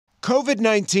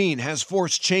COVID-19 has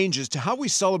forced changes to how we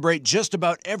celebrate just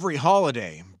about every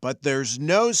holiday, but there's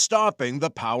no stopping the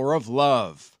power of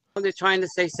love. They're trying to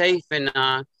stay safe and,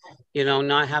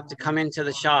 not have to come into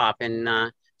the shop. And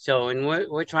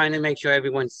we're trying to make sure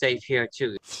everyone's safe here,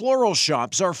 too. Floral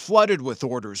shops are flooded with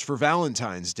orders for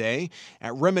Valentine's Day.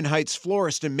 At Rimmon Heights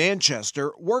Florist in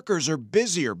Manchester, workers are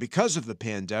busier because of the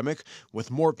pandemic, with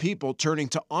more people turning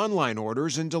to online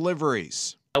orders and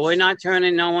deliveries. We're not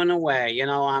turning no one away.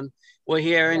 We're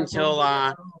here until,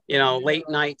 late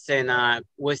nights, and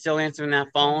we're still answering that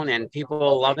phone, and people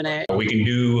are loving it. We can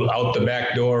do out the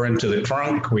back door into the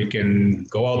trunk. We can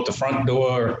go out the front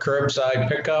door, curbside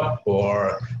pickup,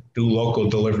 or do local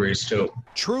deliveries too.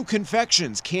 True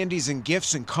Confections, Candies and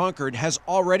Gifts in Concord has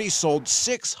already sold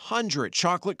 600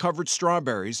 chocolate-covered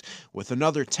strawberries, with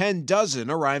another 10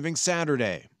 dozen arriving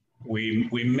Saturday. We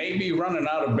may be running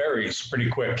out of berries pretty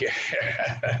quick.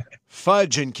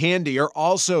 Fudge and candy are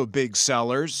also big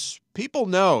sellers. People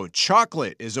know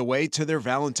chocolate is a way to their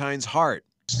Valentine's heart.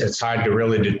 It's hard to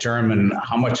really determine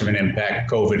how much of an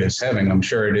impact COVID is having. I'm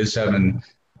sure it is having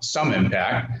some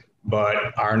impact, but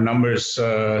our numbers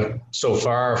so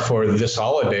far for this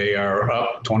holiday are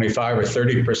up 25 or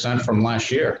 30% from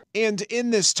last year. And in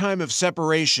this time of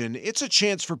separation, it's a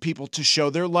chance for people to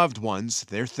show their loved ones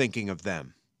they're thinking of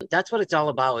them. That's what it's all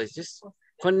about, is just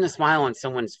putting a smile on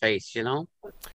someone's face,